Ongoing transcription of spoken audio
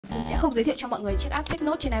không giới thiệu cho mọi người chiếc app Take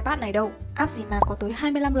Note trên iPad này đâu. App gì mà có tới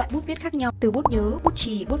 25 loại bút viết khác nhau, từ bút nhớ, bút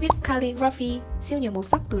chì, bút viết calligraphy, siêu nhiều màu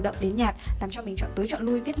sắc từ đậm đến nhạt, làm cho mình chọn tới chọn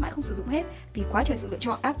lui viết mãi không sử dụng hết. Vì quá trời sự lựa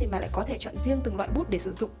chọn, app gì mà lại có thể chọn riêng từng loại bút để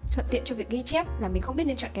sử dụng, thuận tiện cho việc ghi chép là mình không biết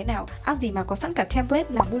nên chọn cái nào. App gì mà có sẵn cả template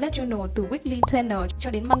là bullet journal từ weekly planner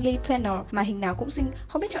cho đến monthly planner mà hình nào cũng xinh,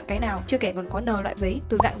 không biết chọn cái nào. Chưa kể còn có loại giấy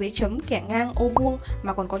từ dạng giấy chấm, kẻ ngang, ô vuông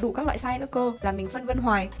mà còn có đủ các loại size nữa cơ, là mình phân vân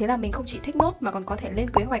hoài. Thế là mình không chỉ Take Note mà còn có thể lên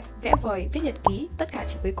kế hoạch, vẽ vời, viết nhật ký, tất cả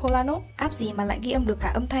chỉ với Cola Note. App gì mà lại ghi âm được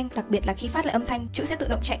cả âm thanh, đặc biệt là khi phát lại âm thanh, chữ sẽ tự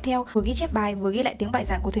động chạy theo, vừa ghi chép bài vừa ghi lại tiếng bài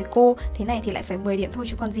giảng của thầy cô. Thế này thì lại phải 10 điểm thôi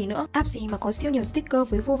chứ còn gì nữa. App gì mà có siêu nhiều sticker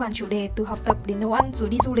với vô vàn chủ đề, từ học tập đến nấu ăn rồi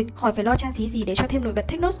đi du lịch, khỏi phải lo trang trí gì để cho thêm nổi bật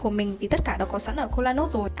Take Notes của mình vì tất cả đó có sẵn ở Cola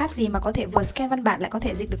Note rồi. App gì mà có thể vừa scan văn bản lại có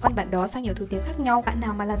thể dịch được văn bản đó sang nhiều thứ tiếng khác nhau. Bạn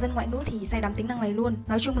nào mà là dân ngoại ngữ thì say đắm tính năng này luôn.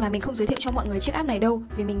 Nói chung là mình không giới thiệu cho mọi người chiếc app này đâu,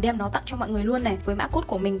 vì mình đem nó tặng cho mọi người luôn này. Với mã code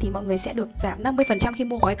của mình thì mọi người sẽ được giảm 50% khi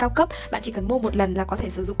mua gói cao cấp. Bạn chỉ cần mua một lần là có thể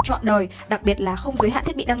sử dụng trọn đời, đặc biệt là không giới hạn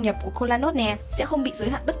thiết bị đăng nhập của Cola Note nè, sẽ không bị giới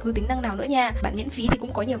hạn bất cứ tính năng nào nữa nha. Bạn miễn phí thì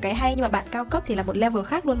cũng có nhiều cái hay, nhưng mà bạn cao cấp thì là một level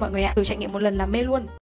khác luôn mọi người ạ. Thử trải nghiệm một lần là mê luôn.